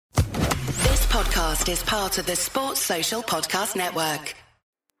podcast is part of the Sports Social Podcast Network.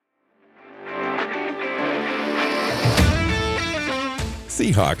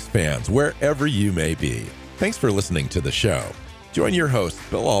 Seahawks fans, wherever you may be, thanks for listening to the show. Join your hosts,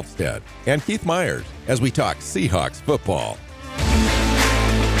 Bill Alvstead and Keith Myers, as we talk Seahawks football.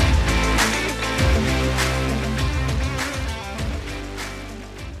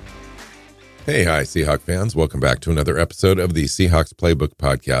 Hey, hi, Seahawk fans. Welcome back to another episode of the Seahawks Playbook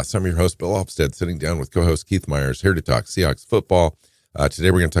Podcast. I'm your host, Bill Alvstead, sitting down with co-host Keith Myers, here to talk Seahawks football.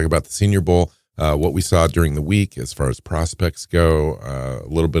 Today we're going to talk about the Senior Bowl, what we saw during the week as far as prospects go, a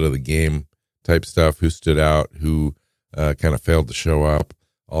little bit of the game type stuff, who stood out, who kind of failed to show up,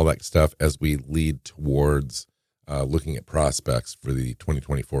 all that stuff as we lead towards looking at prospects for the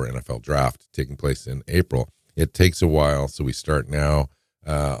 2024 NFL Draft taking place in April. It takes a while, so we start now.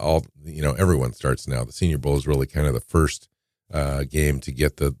 Everyone starts now. The Senior Bowl is really kind of the first game to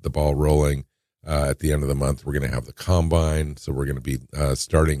get the ball rolling. At the end of the month, we're going to have the Combine, so we're going to be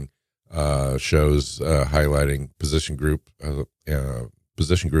starting shows highlighting position groups and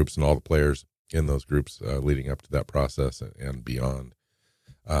all the players in those groups leading up to that process and beyond.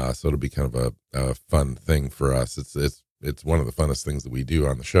 So it'll be kind of a fun thing for us. It's one of the funnest things that we do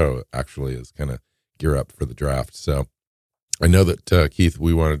on the show, actually, is kind of gear up for the draft. So I know that, Keith,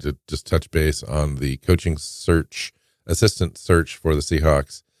 we wanted to just touch base on the coaching assistant search for the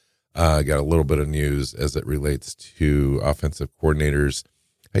Seahawks. Got a little bit of news as it relates to offensive coordinators.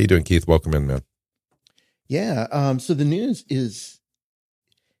 How you doing, Keith? Welcome in, man. Yeah. So the news it's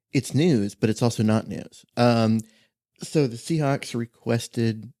news, but it's also not news. So the Seahawks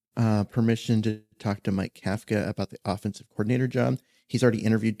requested permission to talk to Mike Kafka about the offensive coordinator job. He's already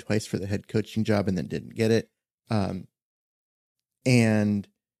interviewed twice for the head coaching job and then didn't get it. And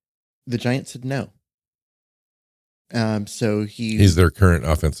the Giants said no. So he's their current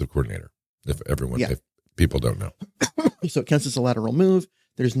offensive coordinator. If people don't know. So it counts as a lateral move.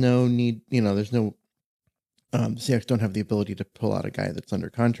 There's no need, the Seahawks don't have the ability to pull out a guy that's under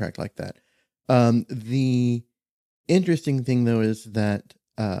contract like that. The interesting thing though is that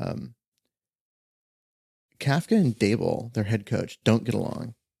Kafka and Dable, their head coach, don't get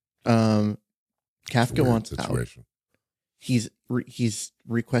along. Kafka wants situation. Out. He's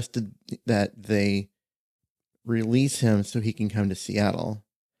requested that they release him so he can come to Seattle.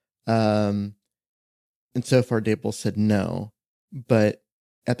 And so far Dable said no, but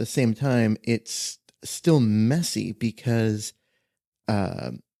at the same time, it's still messy because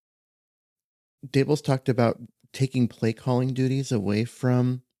Dable's talked about taking play calling duties away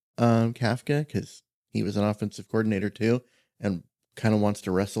from Kafka because he was an offensive coordinator too, and kind of wants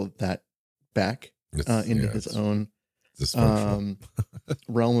to wrestle that back into his own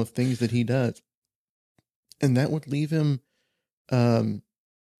realm of things that he does. And that would leave him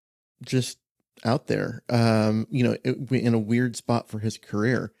just out there, in a weird spot for his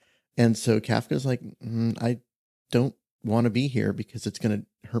career. And so Kafka's like, I don't want to be here because it's going to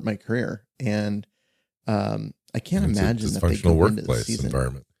hurt my career. And I can't imagine that they go into the season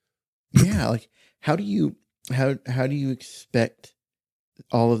environment. Yeah, like how do you expect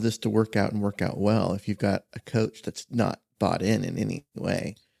all of this to work out well if you've got a coach that's not bought in any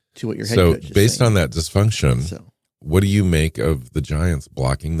way to what your head coach is saying? So based on that dysfunction, what do you make of the Giants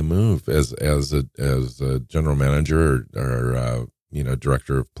blocking the move as a general manager or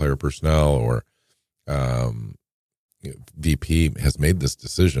director of player personnel or VP has made this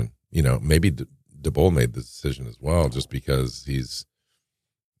decision? Maybe DeBoll made the decision as well, just because he's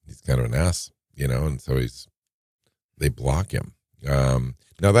kind of an ass, and so they block him.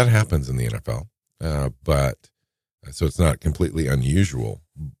 Now that happens in the NFL, but so it's not completely unusual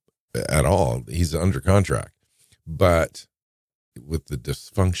at all. He's under contract, but with the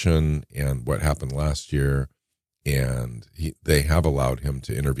dysfunction and what happened last year, and they have allowed him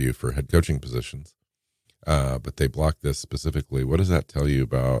to interview for head coaching positions, but they blocked this specifically. What does that tell you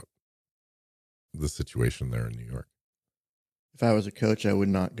about the situation there in New York? If I was a coach, I would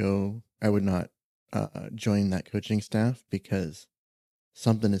not join that coaching staff because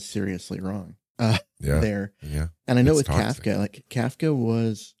something is seriously wrong there. Yeah. And I know with toxic. Kafka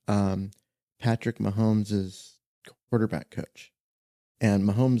was Patrick Mahomes' quarterback coach, and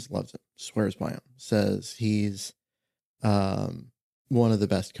Mahomes loves him, swears by him, says he's one of the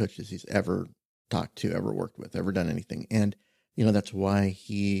best coaches he's ever talked to, ever worked with, ever done anything. And, that's why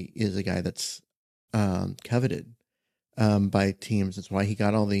he is a guy that's coveted by teams. That's why he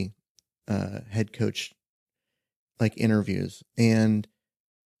got all the head coach interviews. And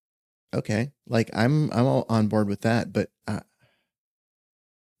okay, I'm all on board with that, but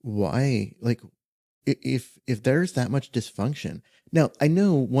why? If there's that much dysfunction. Now, I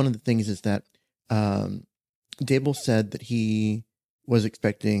know one of the things is that Dable said that he was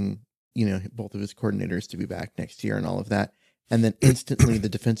expecting, both of his coordinators to be back next year and all of that. And then instantly the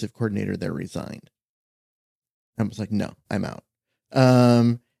defensive coordinator there resigned. I was like, no, I'm out.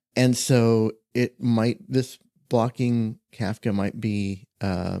 And so this blocking Kafka might be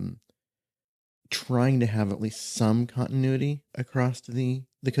trying to have at least some continuity across the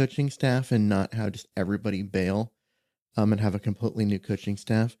coaching staff and not have just everybody bail and have a completely new coaching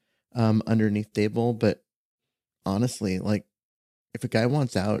staff underneath Dable. But honestly, like, if a guy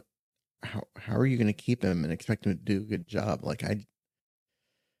wants out, how are you going to keep him and expect him to do a good job? Like, I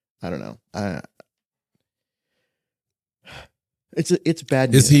don't know. It's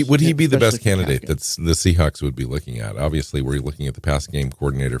bad news. Would he be the best candidate that the Seahawks would be looking at? Obviously, we're looking at the pass game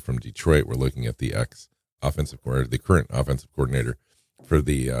coordinator from Detroit. We're looking at the offensive coordinator, the current offensive coordinator for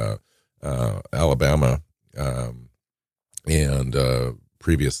the Alabama and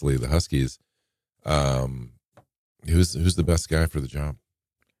previously the Huskies. Who's the best guy for the job?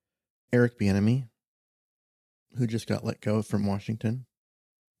 Eric Bieniemy, who just got let go from Washington.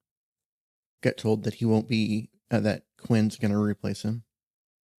 Got told that he won't be, that Quinn's going to replace him.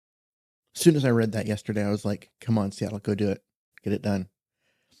 As soon as I read that yesterday, I was like, come on, Seattle, go do it. Get it done.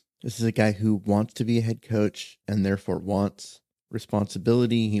 This is a guy who wants to be a head coach and therefore wants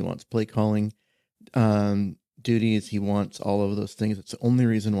responsibility. He wants play calling duties. He wants all of those things. It's the only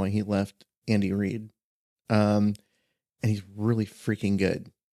reason why he left Andy Reid. And he's really freaking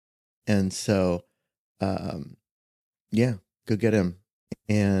good. And so, yeah, go get him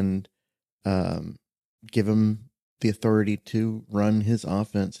and give him the authority to run his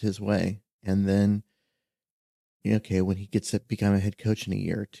offense his way. And then, okay, when he gets to become a head coach in a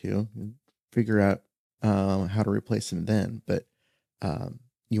year or two, figure out how to replace him then. But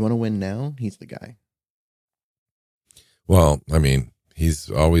you want to win now? He's the guy. Well, I mean,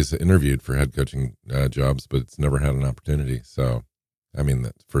 he's always interviewed for head coaching jobs, but it's never had an opportunity. So, I mean,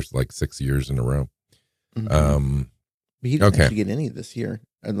 the first 6 years in a row. Mm-hmm. But he didn't actually get any this year.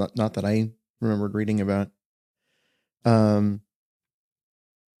 Not that I remembered reading about. But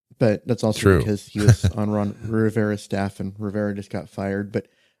that's also true because he was on Ron Rivera's staff and Rivera just got fired. But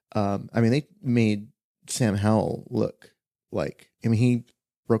I mean, they made Sam Howell look like, he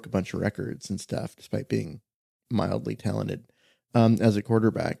broke a bunch of records and stuff despite being mildly talented as a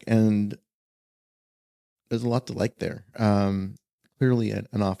quarterback. And there's a lot to like there. Clearly an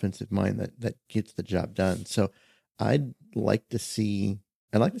offensive mind that gets the job done. So I'd like to see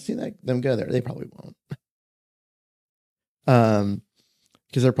them go there. They probably won't.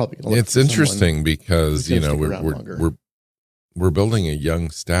 Because they're probably going to. It's interesting because we're building a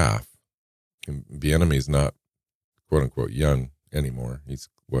young staff. And Bieniemy's not quote unquote young anymore. He's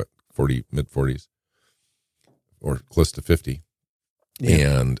mid 40s or close to 50.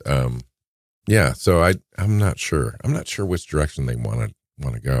 Yeah. And so I'm not sure. I'm not sure which direction they want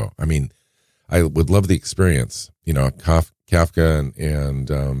to go. I mean, I would love the experience. Kafka and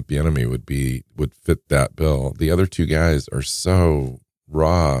Bieniemy would fit that bill. The other two guys are so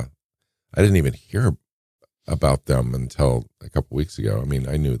raw. I didn't even hear about them until a couple weeks ago. I mean,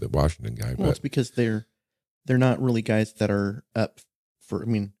 I knew the Washington guy, but it's because they're not really guys that are up for. I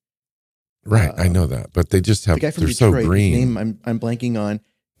mean, right? I know that, but they just have. The guy from Detroit, so green. His name I'm blanking on.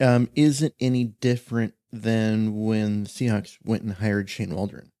 Isn't any different than when the Seahawks went and hired Shane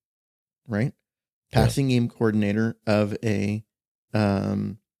Waldron, right? Passing game coordinator of a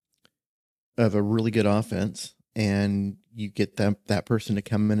really good offense, and you get that person to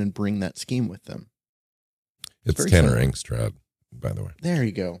come in and bring that scheme with them. It's Tanner Engstrad, by the way. There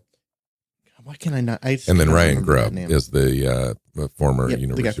you go. Why can I not? And then Ryan Grubb is the former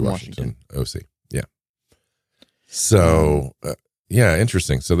University of Washington OC. Yeah. So. Yeah,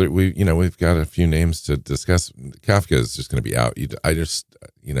 interesting. So that we've got a few names to discuss. Kafka is just going to be out.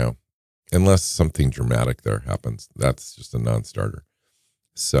 Unless something dramatic there happens, that's just a non-starter.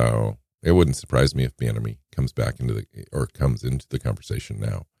 So it wouldn't surprise me if Bieniemy comes into the conversation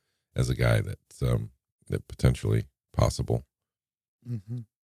now as a guy that's that potentially possible,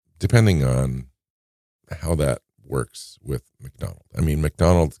 depending on how that works with McDonald. I mean,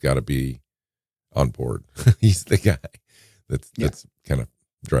 McDonald's got to be on board. He's the guy that's kind of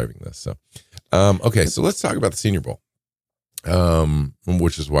driving this. So, okay, so let's talk about the Senior Bowl,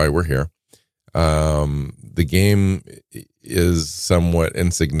 which is why we're here. The game is somewhat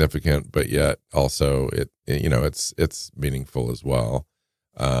insignificant, but yet also it's meaningful as well.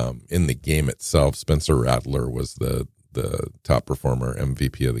 In the game itself, Spencer Rattler was the top performer,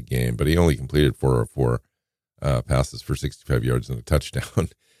 MVP of the game, but he only completed 404 passes for 65 yards and a touchdown.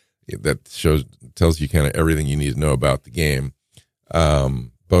 That tells you kind of everything you need to know about the game.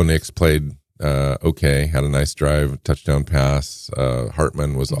 Bo Nix played okay, had a nice drive, touchdown pass.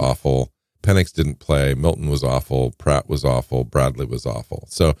 Hartman was awful. Penix didn't play. Milton was awful. Pratt was awful. Bradley was awful.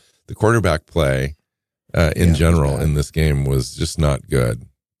 So the quarterback play in general in this game was just not good,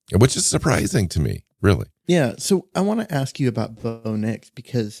 which is surprising to me, really. Yeah. So I want to ask you about Bo Nix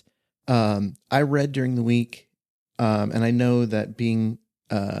because I read during the week, and I know that being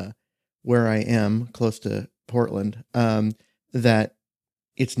where I am, close to Portland, that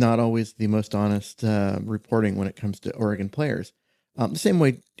it's not always the most honest reporting when it comes to Oregon players. The same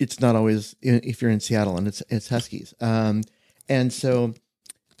way it's not always if you're in Seattle and it's Huskies. And so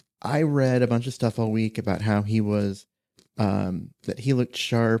I read a bunch of stuff all week about how he was, that he looked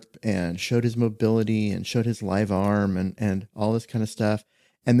sharp and showed his mobility and showed his live arm and all this kind of stuff.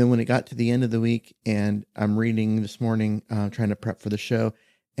 And then when it got to the end of the week and I'm reading this morning, trying to prep for the show,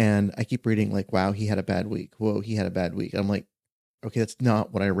 and I keep reading like, wow, he had a bad week. Whoa, he had a bad week. I'm like, okay, that's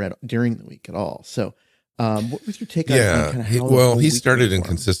not what I read during the week at all. So what was your take on kind of how he started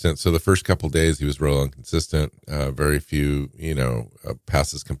inconsistent. So the first couple of days he was real inconsistent. Very few,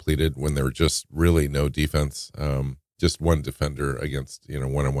 passes completed when there were just really no defense. Just one defender against,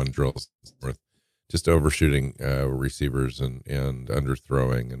 one-on-one drills, just overshooting receivers and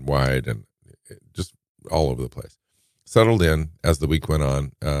underthrowing and wide and just all over the place. Settled in as the week went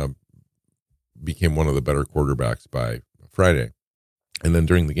on, became one of the better quarterbacks by Friday. And then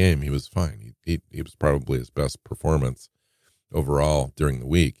during the game, he was fine. He was probably his best performance overall during the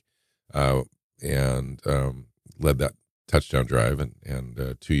week, and led that touchdown drive and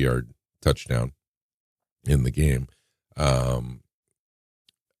a 2-yard touchdown in the game. I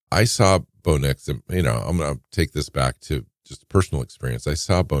saw Bo Nix, and I'm going to take this back to just personal experience. I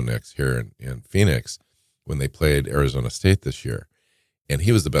saw Bo Nix here in Phoenix when they played Arizona State this year, and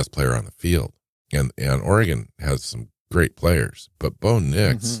he was the best player on the field. And Oregon has some great players, but Bo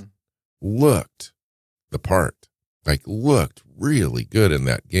Nix looked the part, looked really good in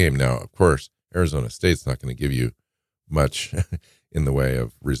that game. Now, of course, Arizona State's not going to give you much in the way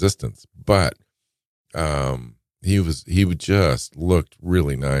of resistance, but he just looked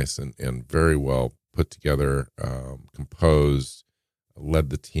really nice and very well put together, composed, led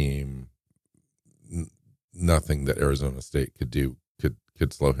the team. Nothing that Arizona State could do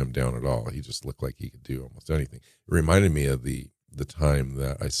could slow him down at all. He just looked like he could do almost anything. It reminded me of the time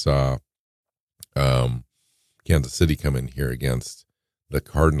that I saw Kansas City come in here against the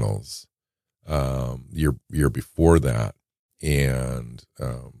Cardinals year before that, and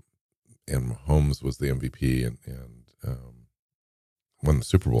Mahomes was the MVP and won the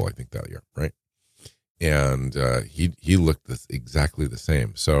Super Bowl, I think, that year, right? And he looked exactly the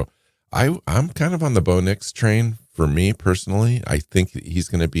same. So I'm kind of on the Bo Nix train. For me personally, I think he's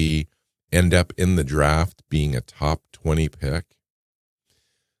going to end up in the draft being a top 20 pick.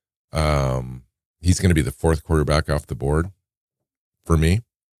 He's going to be the fourth quarterback off the board for me.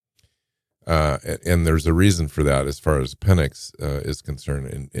 And there's a reason for that as far as Penix is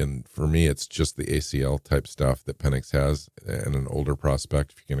concerned. And for me, it's just the ACL type stuff that Penix has and an older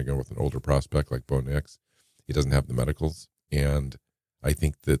prospect. If you're going to go with an older prospect like Bo Nix, he doesn't have the medicals. And I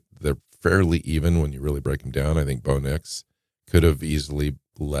think that they're fairly even when you really break them down. I think Bo Nix could have easily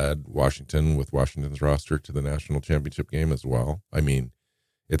led Washington with Washington's roster to the national championship game as well. I mean,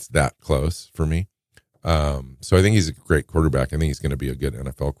 it's that close for me. So I think he's a great quarterback. I think he's going to be a good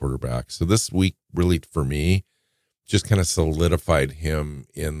NFL quarterback. So this week really for me just kind of solidified him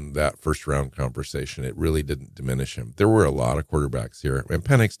in that first round conversation. It really didn't diminish him. There were a lot of quarterbacks here, and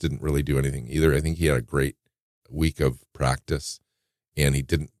Penix didn't really do anything either. I think he had a great week of practice and he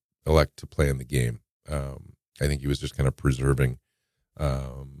didn't elect to play in the game. I think he was just kind of preserving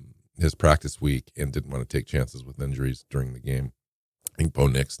his practice week and didn't want to take chances with injuries during the game. I think Bo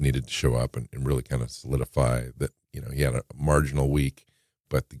Nix needed to show up and really kind of solidify that, he had a marginal week,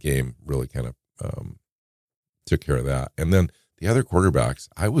 but the game really kind of took care of that. And then the other quarterbacks,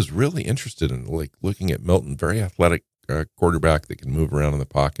 I was really interested in looking at Milton, very athletic quarterback that can move around in the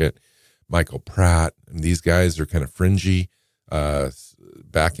pocket. Michael Pratt, and these guys are kind of fringy,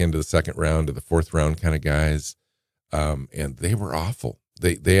 back into the second round to the fourth round kind of guys. And they were awful.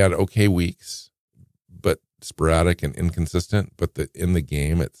 They had okay weeks, but sporadic and inconsistent, but in the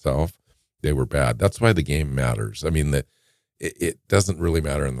game itself, they were bad. That's why the game matters. I mean, it doesn't really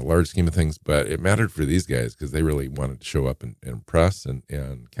matter in the large scheme of things, but it mattered for these guys because they really wanted to show up and impress and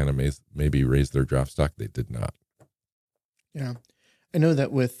kind of maybe raise their draft stock. They did not. Yeah. I know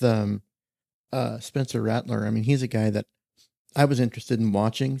that with Spencer Rattler, I mean, he's a guy that I was interested in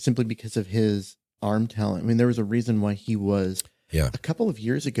watching simply because of his arm talent. I mean, there was a reason why he was, a couple of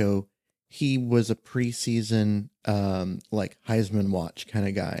years ago, he was a preseason, Heisman watch kind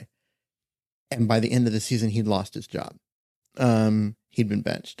of guy. And by the end of the season, he'd lost his job. He'd been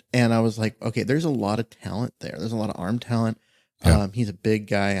benched. And I was like, okay, there's a lot of talent there. There's a lot of arm talent. Yeah. He's a big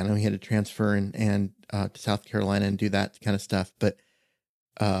guy. I know he had to transfer and to South Carolina and do that kind of stuff. But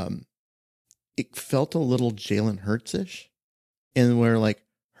it felt a little Jalen Hurts-ish, in where like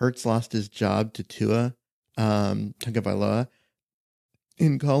Hurts lost his job to Tua Tagovailoa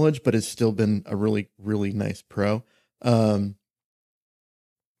in college, but has still been a really, really nice pro. And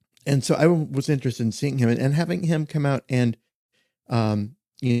so I was interested in seeing him and having him come out and,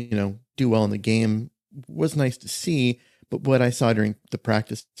 do well in the game was nice to see. But what I saw during the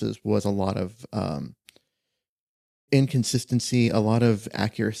practices was a lot of inconsistency, a lot of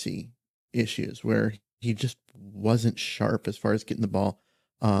accuracy issues where he just wasn't sharp as far as getting the ball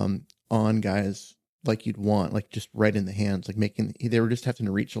on guys like you'd want, like just right in the hands, like they were just having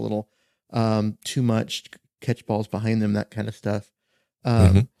to reach a little too much, catch balls behind them, that kind of stuff.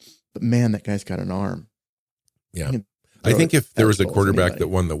 But man, that guy's got an arm. Yeah. I think if there was a quarterback that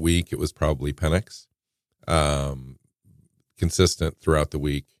won the week, it was probably Penix. Consistent throughout the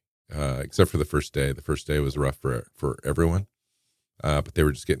week, except for the first day. The first day was rough for everyone. But they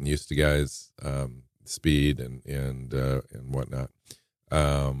were just getting used to guys, speed and whatnot.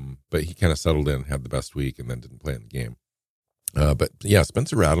 But he kind of settled in, had the best week, and then didn't play in the game. But yeah,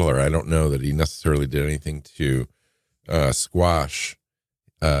 Spencer Rattler, I don't know that he necessarily did anything to squash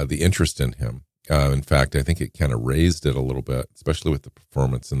the interest in him. In fact, I think it kind of raised it a little bit, especially with the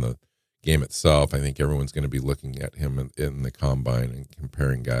performance in the game itself. I think everyone's going to be looking at him in the combine and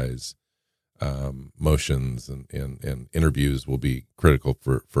comparing guys' motions and interviews will be critical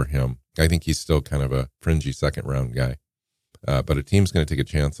for him. I think he's still kind of a fringy second round guy, but a team's going to take a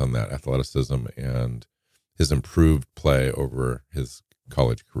chance on that athleticism and his improved play over his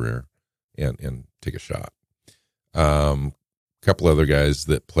college career and take a shot. Couple other guys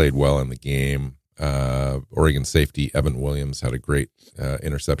that played well in the game. Oregon safety Evan Williams had a great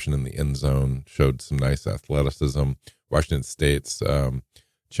interception in the end zone, showed some nice athleticism. Washington State's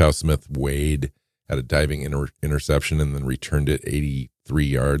Chow Smith-Wade had a diving interception and then returned it 83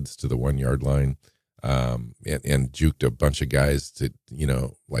 yards to the 1 yard line, and juked a bunch of guys to,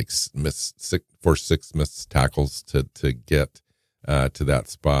 force six missed tackles to get to that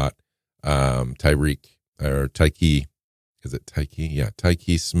spot. Tyke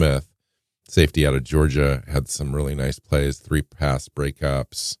Smith, safety out of Georgia, had some really nice plays, 3 pass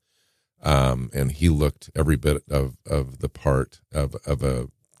breakups, and he looked every bit of the part of a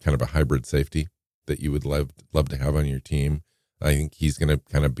kind of a hybrid safety that you would love to have on your team. I think he's going to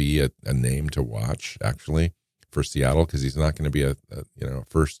kind of be a name to watch actually for Seattle, because he's not going to be a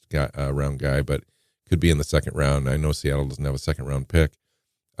first round guy, but could be in the second round. I know Seattle doesn't have a second round pick,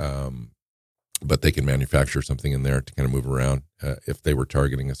 but they can manufacture something in there to kind of move around if they were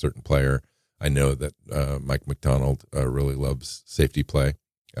targeting a certain player. I know that Mike McDonald really loves safety play.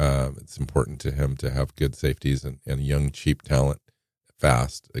 It's important to him to have good safeties and young, cheap talent,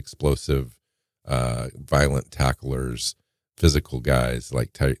 fast, explosive, violent tacklers, physical guys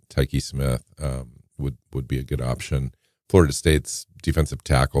like Tyke Smith would be a good option. Florida State's defensive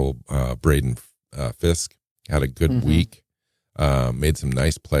tackle, Braden Fisk, had a good week. Made some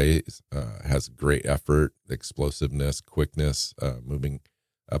nice plays, has great effort, explosiveness, quickness, moving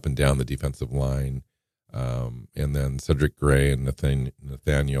up and down the defensive line. And then Cedric Gray and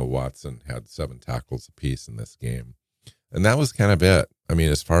Nathaniel Watson had 7 tackles apiece in this game. And that was kind of it. I mean,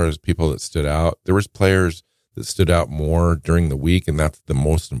 as far as people that stood out, there was players that stood out more during the week, and that's the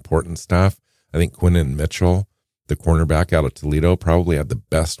most important stuff. I think Quinnen Mitchell, the cornerback out of Toledo, probably had the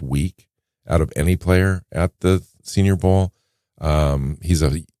best week out of any player at the Senior Bowl. He's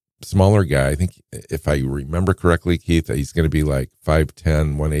a smaller guy. I think if I remember correctly, Keith, he's going to be like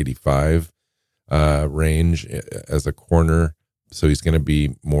 5'10", 185 range as a corner. So he's going to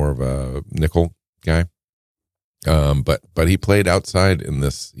be more of a nickel guy. But he played outside in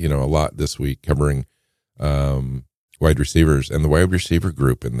this, a lot this week, covering wide receivers, and the wide receiver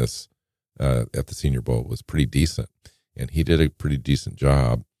group in this at the Senior Bowl was pretty decent, and he did a pretty decent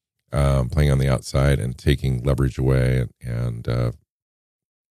job playing on the outside and taking leverage away and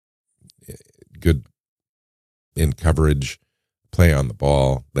good in coverage, play on the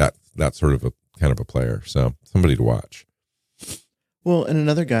ball, that sort of a kind of a player. So somebody to watch. Well, and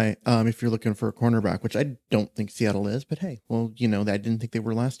another guy, if you're looking for a cornerback, which I don't think Seattle is, but hey, well, I didn't think they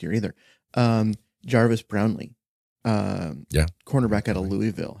were last year either. Jarvis Brownlee, cornerback out of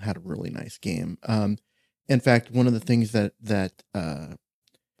Louisville, had a really nice game. In fact, one of the things that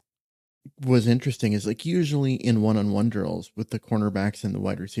was interesting is, like, usually in one-on-one drills with the cornerbacks and the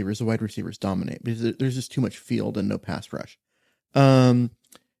wide receivers dominate because there's just too much field and no pass rush. And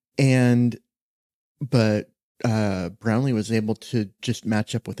but Brownlee was able to just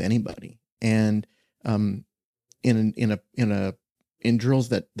match up with anybody, and in drills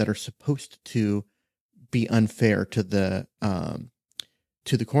that are supposed to be unfair to the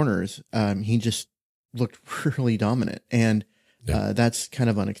corners, he just looked really dominant, and that's kind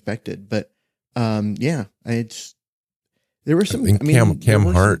of unexpected. But there were some.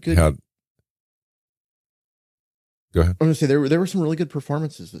 Cam Hart had. Go ahead. I was going to say there were some really good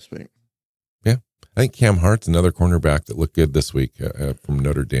performances this week. Yeah, I think Cam Hart's another cornerback that looked good this week from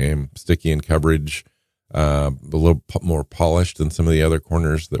Notre Dame. Sticky in coverage, a little more polished than some of the other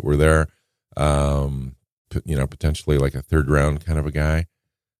corners that were there. Potentially like a third round kind of a guy.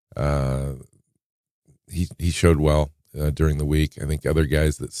 He showed well during the week. I think other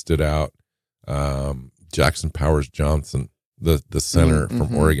guys that stood out, Jackson Powers Johnson, the center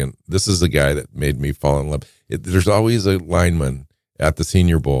from Oregon. This is the guy that made me fall in love. There's always a lineman at the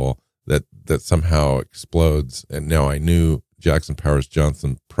Senior Bowl that somehow explodes. And now I knew Jackson Powers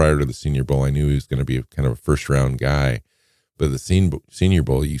Johnson prior to the Senior Bowl. I knew he was going to be kind of a first round guy. But the Senior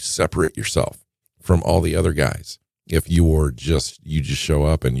Bowl, you separate yourself from all the other guys. If you just show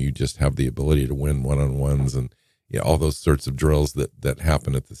up and you just have the ability to win one-on-ones and all those sorts of drills that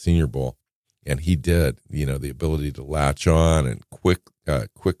happen at the Senior Bowl. And he did, the ability to latch on and quick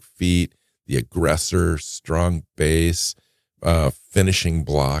feet, the aggressor, strong base, finishing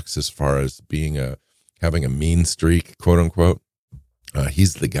blocks as far as having a mean streak, quote unquote.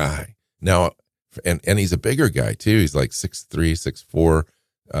 He's the guy now. And he's a bigger guy too. He's like 6'3",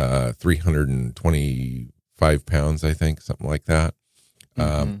 6'4", 325 pounds, I think, something like that.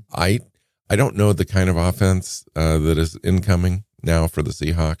 I don't know the kind of offense that is incoming now for the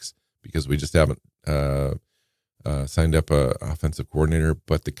Seahawks because we just haven't signed up a offensive coordinator.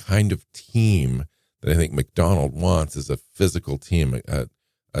 But the kind of team that I think McDonald wants is a physical team,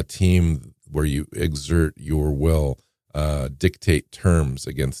 a team where you exert your will, dictate terms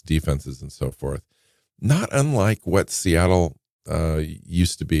against defenses and so forth. Not unlike what Seattle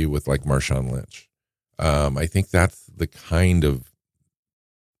used to be with like Marshawn Lynch. I think that's the kind of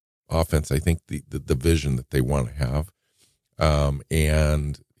offense, I think the vision that they want to have.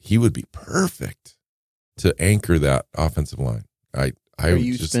 And he would be perfect to anchor that offensive line. I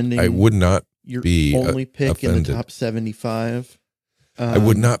would not be only pick offended. In the top 75. I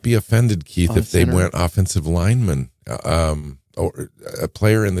would not be offended, Keith, if they went offensive lineman, or a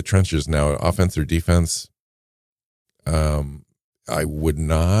player in the trenches now, offense or defense. I would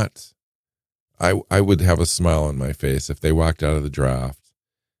not. I would have a smile on my face if they walked out of the draft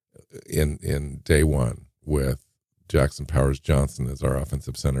in day one with Jackson Powers Johnson as our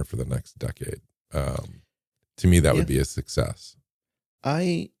offensive center for the next decade. To me, that would be a success.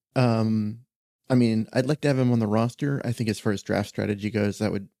 I'd like to have him on the roster. I think as far as draft strategy goes,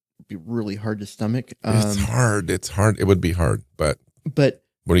 that would be really hard to stomach. It's hard. It would be hard, but what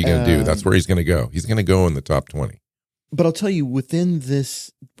are you going to do? That's where he's going to go. He's going to go in the top 20. But I'll tell you, within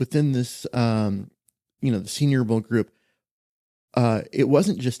this, the Senior Bowl group, it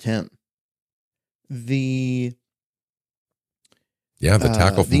wasn't just him. The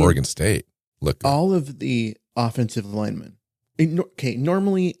tackle from Oregon State. Look, all of the offensive linemen. Okay,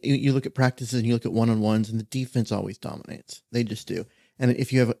 normally you look at practices and you look at one-on-ones, and the defense always dominates. They just do. And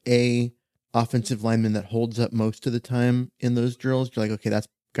if you have a offensive lineman that holds up most of the time in those drills, you're like, okay, that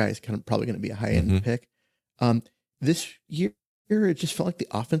guy's kind of probably going to be a high-end pick. This year, it just felt like the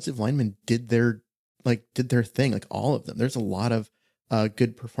offensive linemen did their thing, like all of them. There's a lot of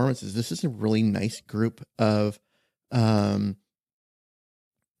good performances. This is a really nice group of guys.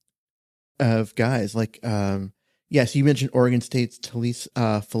 Like, yes, you mentioned Oregon State's Talise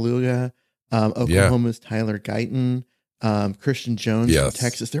Faluga, Oklahoma's Tyler Guyton, Christian Jones from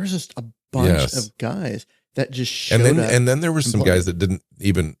Texas. There's just a bunch of guys that just showed up. And then there were some guys that didn't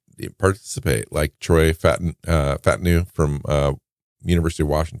even participate, like Troy Fatanu from University of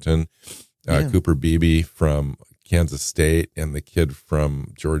Washington, Cooper Beebe from Kansas State, and the kid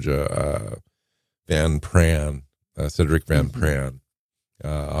from Georgia, Van Pran, Cedric Van Pran,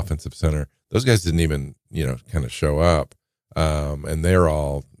 offensive center. Those guys didn't even, kind of show up. And they're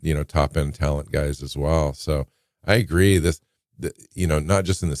all, top end talent guys as well. So I agree not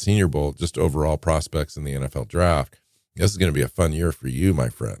just in the Senior Bowl, just overall prospects in the NFL draft. This is going to be a fun year for you, my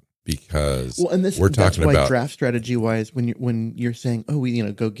friend, because we're talking about draft strategy wise. When you're saying, oh, we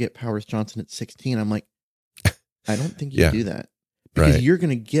go get Powers Johnson at 16, I'm like, I don't think you do that, because you're going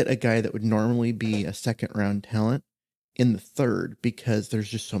to get a guy that would normally be a second round talent in the third, because there's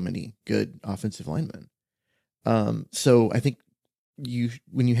just so many good offensive linemen. So I think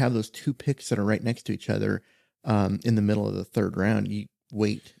when you have those two picks that are right next to each other, in the middle of the third round, you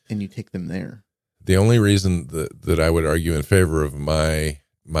wait and you take them there. The only reason that I would argue in favor of my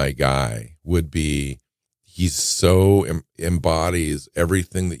guy would be he's so embodies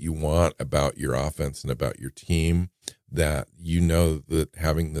everything that you want about your offense and about your team, that you know that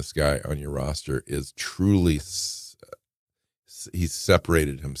having this guy on your roster is truly, he's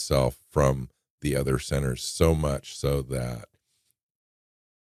separated himself from the other centers so much so that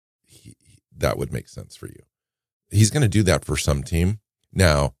that would make sense for you. He's going to do that for some team.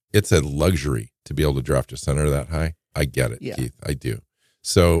 Now, it's a luxury to be able to draft a center that high. I get it, Keith. I do.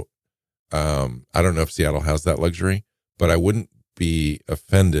 So I don't know if Seattle has that luxury, but I wouldn't be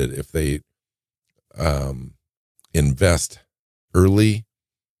offended if they invest early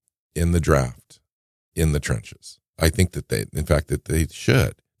in the draft, in the trenches. I think that they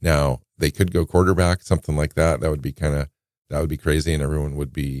should. Now, they could go quarterback, something like that. That would be crazy, and everyone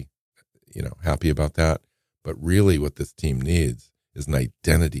would be, happy about that. But really what this team needs is an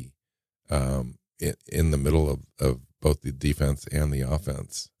identity in the middle of both the defense and the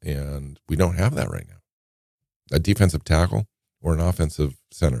offense. And we don't have that right now. A defensive tackle or an offensive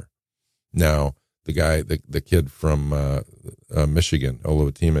center. Now, the kid from Michigan,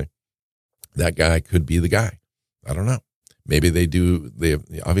 Oluwatimi, that guy could be the guy. I don't know. Maybe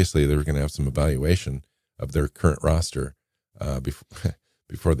obviously they're going to have some evaluation of their current roster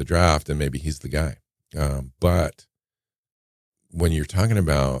before the draft, and maybe he's the guy. But when you're talking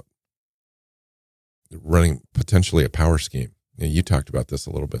about running potentially a power scheme, you talked about this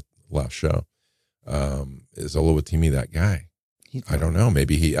a little bit last show. Is Oluwatimi that guy? I don't know.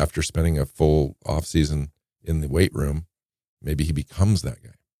 Maybe he, after spending a full offseason in the weight room, maybe he becomes that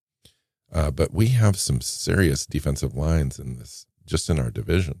guy. But we have some serious defensive lines just in our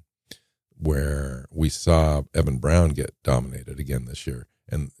division, where we saw Evan Brown get dominated again this year.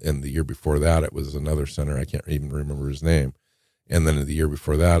 And the year before that, it was another center. I can't even remember his name. And then the year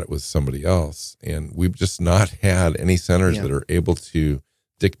before that, it was somebody else. And we've just not had any centers that are able to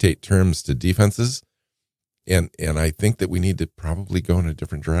dictate terms to defenses. And I think that we need to probably go in a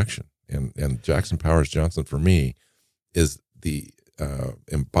different direction. And Jackson Powers Johnson, for me, is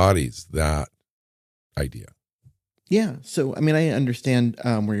embodies that idea. Yeah. So, I mean, I understand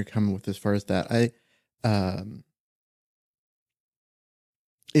where you're coming with as far as that.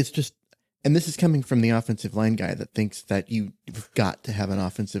 It's just, and this is coming from the offensive line guy that thinks that you've got to have an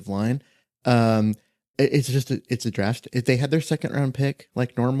offensive line. It's a draft. If they had their second round pick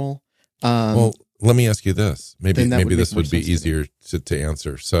like normal. Well, let me ask you this. Maybe this would be easier to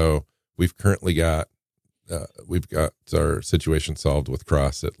answer. So we've currently got our situation solved with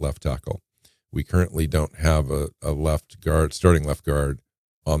Cross at left tackle. We currently don't have a starting left guard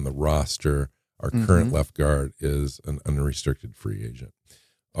on the roster. Our current left guard is an unrestricted free agent.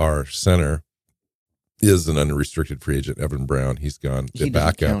 Our center is an unrestricted free agent, Evan Brown. He's gone. The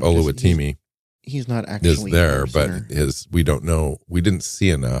backup, Oluwatimi, he's not actually is there, but we don't know. We didn't see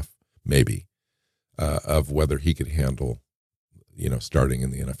enough, maybe, of whether he could handle, starting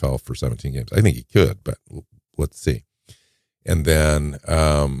in the NFL for 17 games. I think he could, but let's see. And then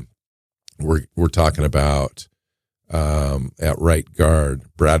we're talking about at right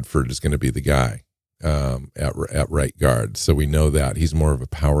guard, Bradford is going to be the guy. At right guard, so we know that he's more of a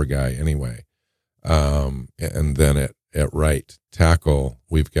power guy anyway. And then at right tackle,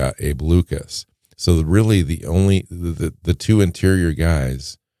 we've got Abe Lucas. So really, the two interior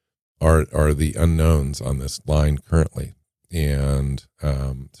guys are the unknowns on this line currently, and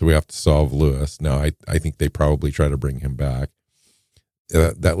so we have to solve Lewis. Now, I think they probably try to bring him back.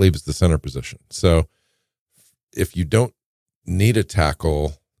 That leaves the center position. So if you don't need a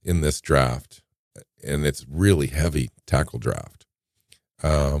tackle in this draft, and it's really heavy tackle draft,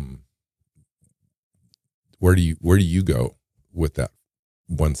 where do you go with that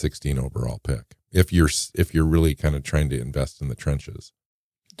 116 overall pick if you're really kind of trying to invest in the trenches?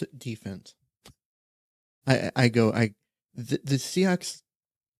 Defense. The Seahawks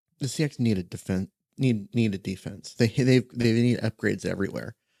need a defense. Need a defense. They need upgrades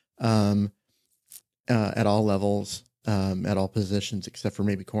everywhere, at all levels, at all positions except for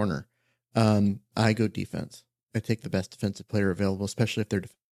maybe corner. I go defense. I take the best defensive player available, especially if they're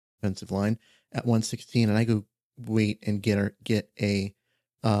defensive line at 116, and I go wait and get a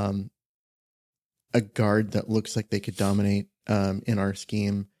guard that looks like they could dominate in our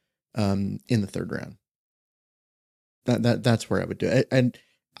scheme in the third round. That's where I would do it. And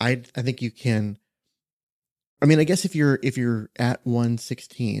I think you can. I mean, I guess if you're at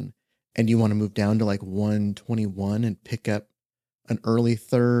 116 and you want to move down to like 121 and pick up an early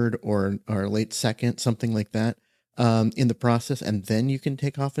third or late second, something like that, in the process, and then you can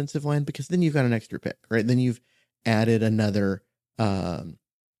take offensive line, because then you've got an extra pick, right? Then you've added another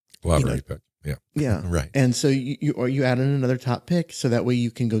lottery pick. Yeah. Yeah. Right. And so you add in another top pick so that way you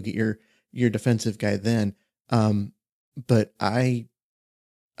can go get your defensive guy then. But I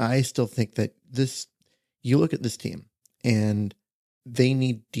still think that you look at this team and they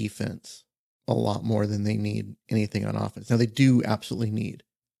need defense a lot more than they need anything on offense. Now they do absolutely need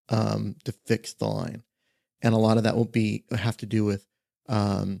to fix the line. And a lot of that will have to do with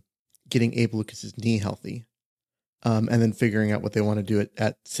getting Abe Lucas's knee healthy. And then figuring out what they want to do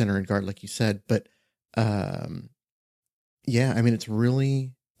at center and guard, like you said. But yeah, I mean, it's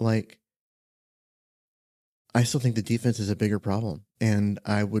really like, I still think the defense is a bigger problem, and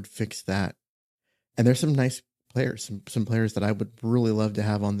I would fix that. And there's some nice players, some players that I would really love to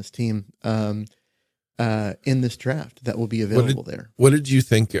have on this team in this draft that will be available there. What did you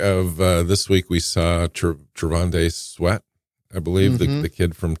think of this week? We saw Trevante Sweat, I believe, the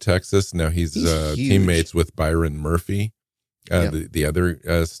kid from Texas. Now he's teammates with Byron Murphy, the other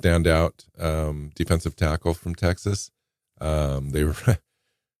standout defensive tackle from Texas. They're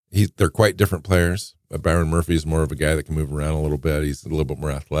quite different players. Byron Murphy is more of a guy that can move around a little bit. He's a little bit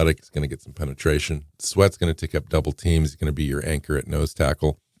more athletic. He's going to get some penetration. Sweat's going to take up double teams. He's going to be your anchor at nose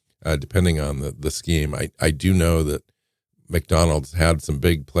tackle, depending on the scheme. I do know that McDonald's had some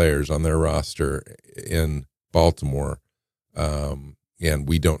big players on their roster in Baltimore, and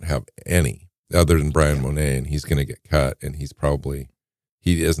we don't have any other than Brian Monet, and he's going to get cut, and he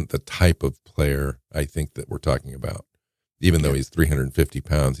isn't the type of player I think that we're talking about. Even though he's 350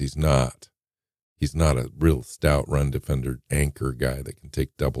 pounds, he's not a real stout run defender anchor guy that can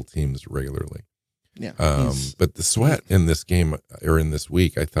take double teams regularly. Yeah. But the Sweat in this game or in this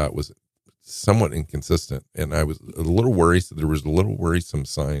week, I thought was somewhat inconsistent, and I was a little worried. So there was a little worrisome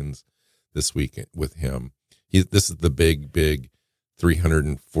signs this week with him. This is the big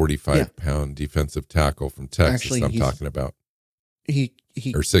 345 pound defensive tackle from Texas. Actually, I'm talking about. He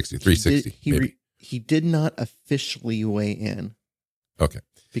or 360. He did not officially weigh in. Okay.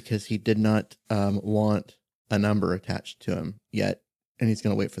 Because he did not want a number attached to him yet, and he's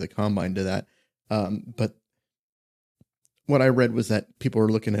going to wait for the combine to that. But what I read was that people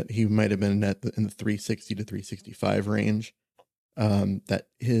were looking at he might have been in the 360 to 365 range. That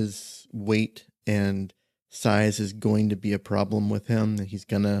his weight and size is going to be a problem with him. That he's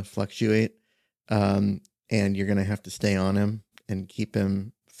going to fluctuate, and you're going to have to stay on him and keep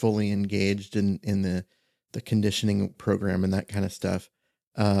him fully engaged in the conditioning program and that kind of stuff.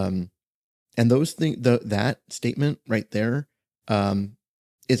 And those things, that statement right there,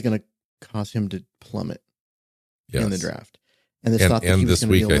 is going to cause him to plummet in the draft. And this thought that he was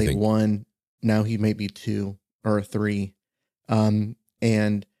going to be a late one. Now he may be 2 or 3.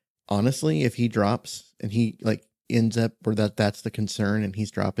 And honestly, if he drops and he ends up where that's the concern and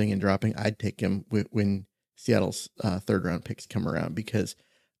he's dropping, I'd take him when Seattle's 3rd round picks come around, because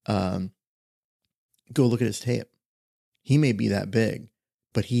go look at his tape. He may be that big,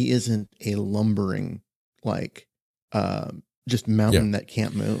 but he isn't a lumbering, just mountain that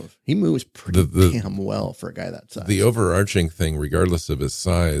can't move. He moves pretty damn well for a guy that size. The overarching thing, regardless of his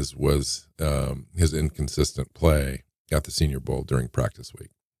size, was his inconsistent play at the Senior Bowl during practice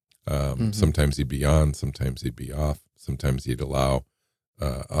week. Sometimes he'd be on, sometimes he'd be off. Sometimes he'd allow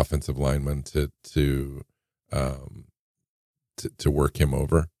offensive linemen to work him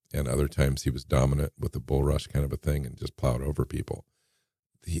over. And other times he was dominant with the bull rush kind of a thing and just plowed over people.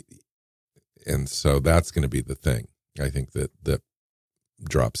 And so that's going to be the thing, I think, that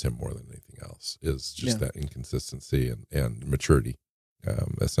drops him more than anything else, is just that inconsistency and maturity,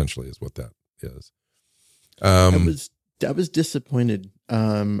 essentially, is what that is. I was disappointed.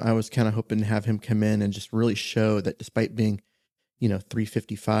 I was kind of hoping to have him come in and just really show that despite being,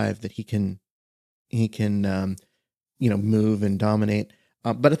 355, that he can move and dominate.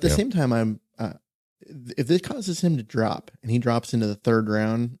 But at the same time, if this causes him to drop and he drops into the 3rd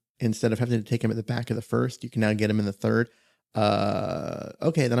round, instead of having to take him at the back of the 1st, you can now get him in the 3rd.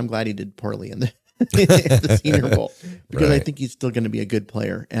 Okay, then I'm glad he did poorly in the Senior Bowl, because I think he's still going to be a good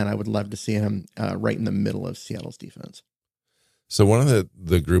player, and I would love to see him right in the middle of Seattle's defense. So one of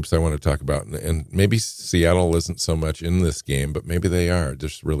the groups I want to talk about, and maybe Seattle isn't so much in this game, but maybe they are, it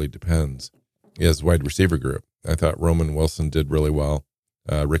just really depends, is wide receiver group. I thought Roman Wilson did really well.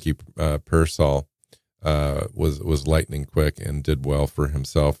 Ricky Pearsall was lightning quick and did well for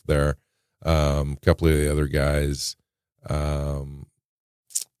himself there. A couple of the other guys,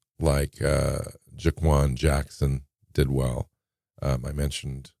 like Jaquan Jackson, did well. I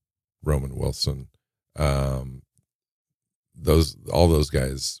mentioned Roman Wilson. All those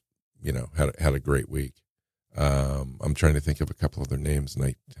guys, had a great week. I'm trying to think of a couple other names, and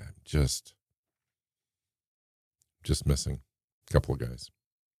I'm just missing a couple of guys.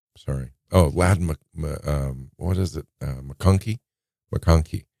 Sorry. Oh, Lad, what is it? McConkey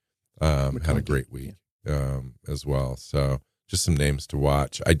had a great week as well. So just some names to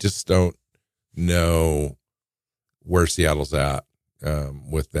watch. I just don't know where Seattle's at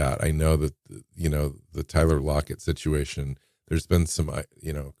with that. I know that, the Tyler Lockett situation, there's been some,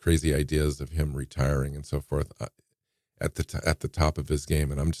 crazy ideas of him retiring and so forth at the top of his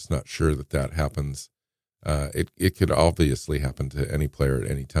game. And I'm just not sure that happens. It could obviously happen to any player at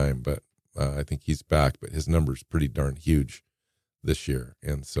any time, but I think he's back, but his number's pretty darn huge this year.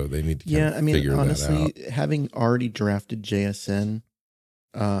 And so they need to figure honestly, that out. Having already drafted JSN,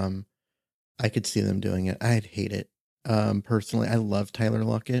 I could see them doing it. I'd hate it. Personally, I love Tyler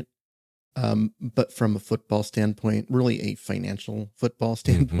Lockett. But from a football standpoint, really a financial football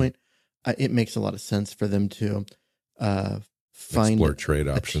standpoint, it makes a lot of sense for them to find explore trade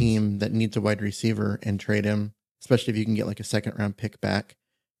a options. Team that needs a wide receiver and trade him, especially if you can get like a 2nd-round pick back,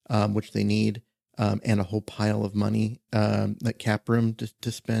 which they need, and a whole pile of money, that cap room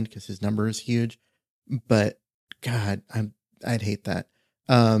to spend because his number is huge. But God, I'd hate that.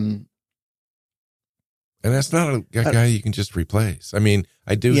 And that's not a guy you can just replace. I mean,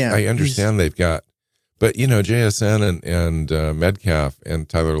 I understand they've got, but JSN and Metcalf and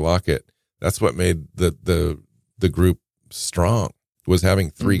Tyler Lockett, that's what made the group strong, was having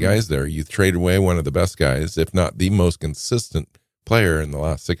 3 guys there. You trade away one of the best guys, if not the most consistent player in the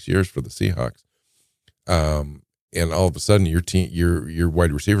last 6 years for the Seahawks. And all of a sudden your team, your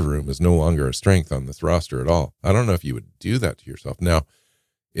wide receiver room is no longer a strength on this roster at all. I don't know if you would do that to yourself. Now,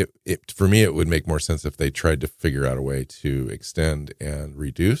 for me, it would make more sense if they tried to figure out a way to extend and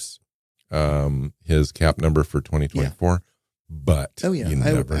reduce his cap number for 2024. Yeah. But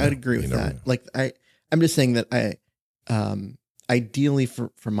I'd agree with that. Know. Like I'm just saying that ideally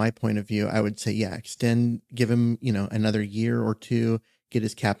from my point of view, I would say, extend, give him, another year or 2, get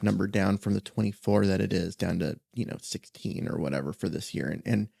his cap number down from the 24 that it is down to, 16 or whatever for this year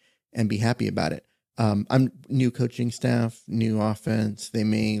and be happy about it. I'm new coaching staff, new offense. They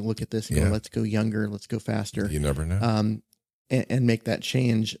may look at this and go, let's go younger, let's go faster. You never know. And make that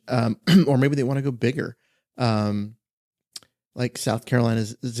change. Or maybe they want to go bigger. Like South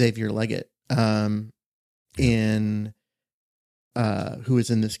Carolina's Xavier Leggett, who is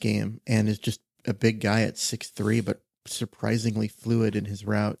in this game and is just a big guy at 6'3", but surprisingly fluid in his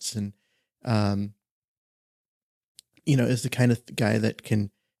routes. And, is the kind of guy that can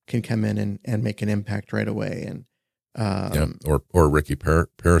come in and make an impact right away. And, or Ricky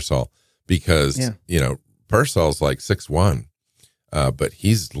Parasol, because, Parasol's like 6'1", but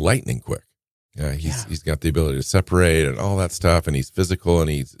he's lightning quick. He's got the ability to separate and all that stuff. And he's physical and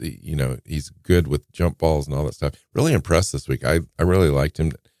he's good with jump balls and all that stuff. Really impressed this week. I really liked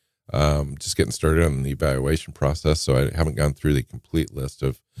him. Just getting started on the evaluation process. So I haven't gone through the complete list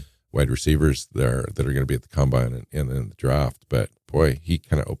of wide receivers there that are going to be at the combine and in the draft. But boy, he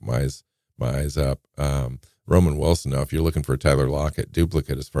kind of opened my eyes up. Roman Wilson, now, if you're looking for a Tyler Lockett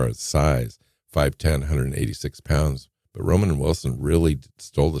duplicate as far as size, 5'10", 186 pounds. But Roman Wilson really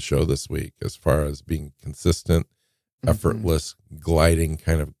stole the show this week as far as being consistent, effortless, gliding,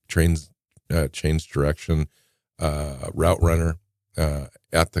 kind of change direction, route runner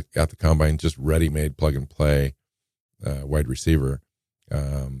at the combine, just ready-made plug and play wide receiver.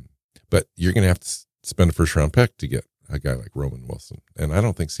 But you're going to have to spend a first-round pick to get a guy like Roman Wilson, and I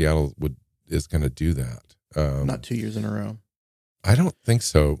don't think Seattle is going to do that. Not 2 years in a row. I don't think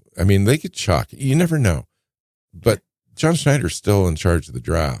so. I mean, they could shock. You never know. But John Schneider's still in charge of the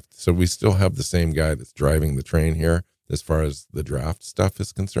draft, so we still have the same guy that's driving the train here as far as the draft stuff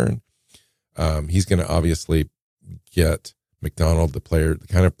is concerned. He's going to obviously get McDonald the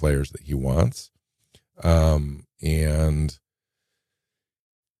kind of players that he wants, and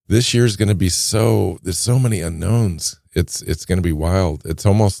this year is going to be there's so many unknowns. It's going to be wild. It's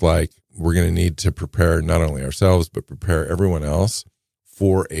almost like we're going to need to prepare not only ourselves, but prepare everyone else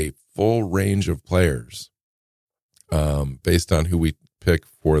for a full range of players, based on who we pick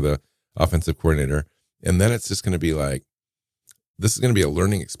for the offensive coordinator. And then it's just going to be like, this is going to be a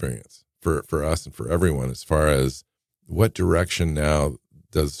learning experience for us and for everyone as far as what direction now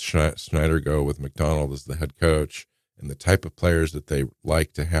does Schneider go with McDonald as the head coach, and the type of players that they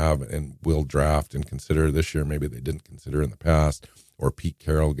like to have and will draft and consider this year. Maybe they didn't consider in the past, or Pete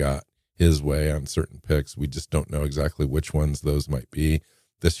Carroll got his way on certain picks. We just don't know exactly which ones those might be.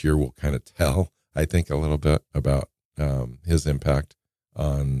 This year will kind of tell, I think, a little bit about his impact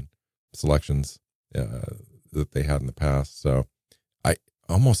on selections that they had in the past. So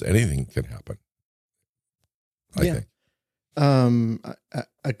almost anything can happen, I think.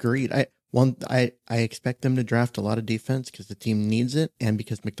 Agreed. I expect them to draft a lot of defense because the team needs it, and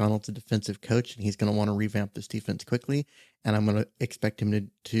because McDonald's a defensive coach and he's going to want to revamp this defense quickly. And I'm going to expect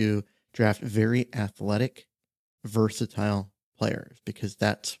him to draft very athletic, versatile players, because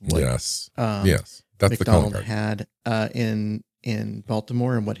that's what that's McDonald had in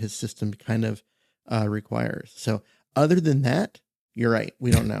Baltimore and what his system kind of requires. So other than that, you're right.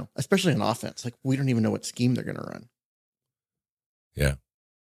 We don't know, especially on offense. Like, we don't even know what scheme they're going to run. Yeah.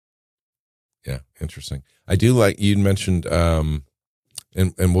 Yeah. Interesting. I do like you mentioned, and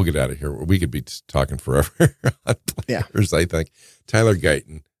we'll get out of here. We could be talking forever on players. I think Tyler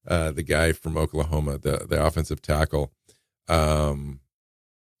Guyton, the guy from Oklahoma, the offensive tackle,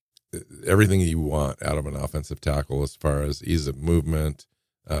 everything you want out of an offensive tackle as far as ease of movement,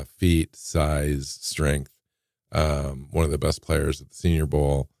 feet, size, strength. One of the best players at the Senior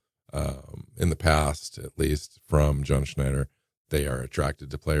Bowl, in the past, at least, from John Schneider. They are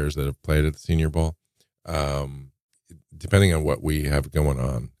attracted to players that have played at the Senior Bowl. Depending on what we have going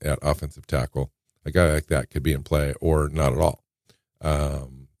on at offensive tackle, a guy like that could be in play or not at all,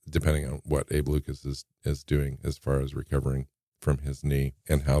 depending on what Abe Lucas is doing as far as recovering from his knee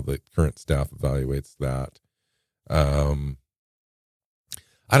and how the current staff evaluates that. I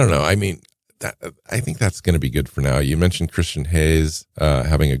don't know. I mean, I think that's going to be good for now. You mentioned Christian Hayes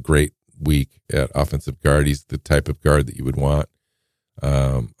having a great week at offensive guard. He's the type of guard that you would want,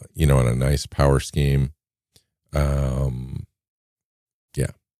 on a nice power scheme. Yeah.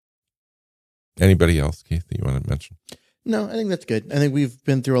 Anybody else, Keith, that you want to mention? No, I think that's good. I think we've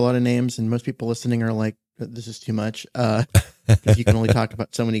been through a lot of names, and most people listening are like, this is too much. Because you can only talk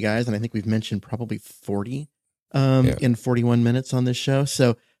about so many guys. And I think we've mentioned probably 40 in 41 minutes on this show.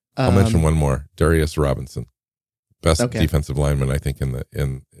 So I'll mention one more. Darius Robinson, best defensive lineman, I think, at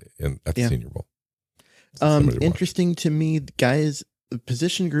the Senior Bowl. Interesting to me, guys,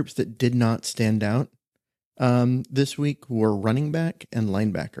 position groups that did not stand out this week were running back and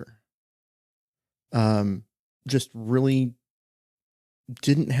linebacker. Just really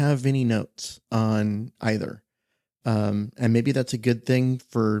didn't have any notes on either. And maybe that's a good thing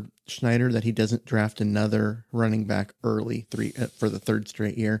for Schneider, that he doesn't draft another running back early for the third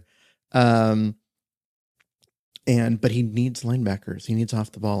straight year. But he needs linebackers. He needs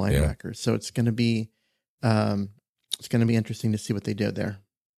off the ball linebackers. Yeah. So it's going to be interesting to see what they do there.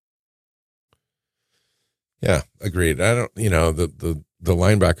 Yeah, agreed. I don't, the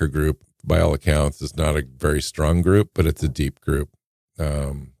linebacker group, by all accounts, is not a very strong group, but it's a deep group,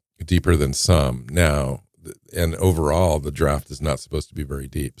 deeper than some. Now, and overall, the draft is not supposed to be very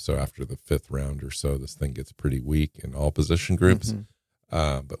deep. So after the 5th round or so, this thing gets pretty weak in all position groups.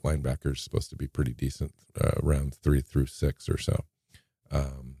 Mm-hmm. But linebacker is supposed to be pretty decent, rounds 3 through 6 or so.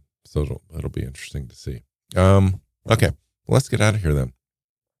 So it'll be interesting to see. Okay, let's get out of here then.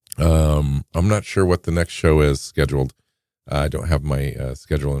 I'm not sure what the next show is scheduled. I don't have my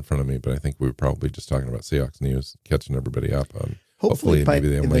schedule in front of me, but I think we were probably just talking about Seahawks news, catching everybody up on. Hopefully maybe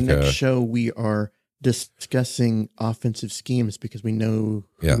they'll make the next show we are discussing offensive schemes, because we know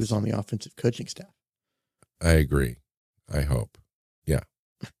who's on the offensive coaching staff. I agree. I hope. Yeah.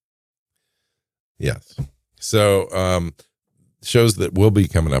 Yes. So shows that will be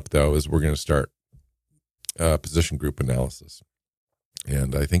coming up, though, is we're going to start position group analysis.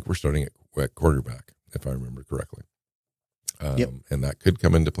 And I think we're starting at quarterback, if I remember correctly. And that could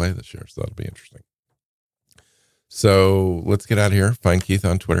come into play this year, so that'll be interesting. So let's get out of here. Find Keith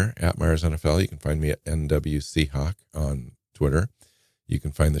on Twitter at Myers NFL. You can find me at NWC Hawk on Twitter. You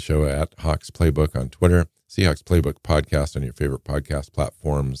can find the show at Hawks Playbook on Twitter, Seahawks Playbook podcast on your favorite podcast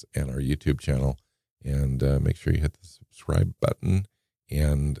platforms, and our YouTube channel. And make sure you hit the subscribe button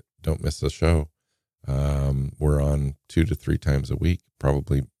and don't miss the show. We're on 2 to 3 times a week,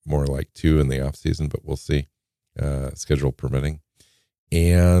 probably more like 2 in the off season, but we'll see, schedule permitting.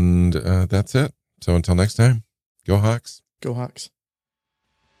 And that's it. So until next time, go Hawks. Go Hawks.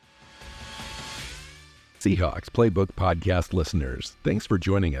 Seahawks Playbook Podcast listeners, thanks for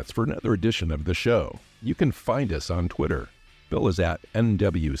joining us for another edition of the show. You can find us on Twitter. Bill is at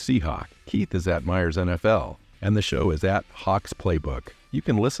NWCHawk, Keith is at Myers NFL, and the show is at Hawks Playbook. You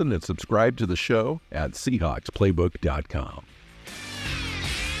can listen and subscribe to the show at SeahawksPlaybook.com.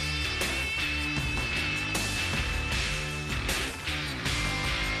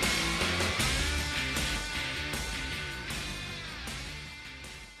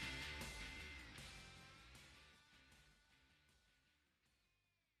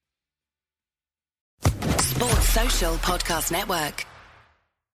 Sports Social Podcast Network.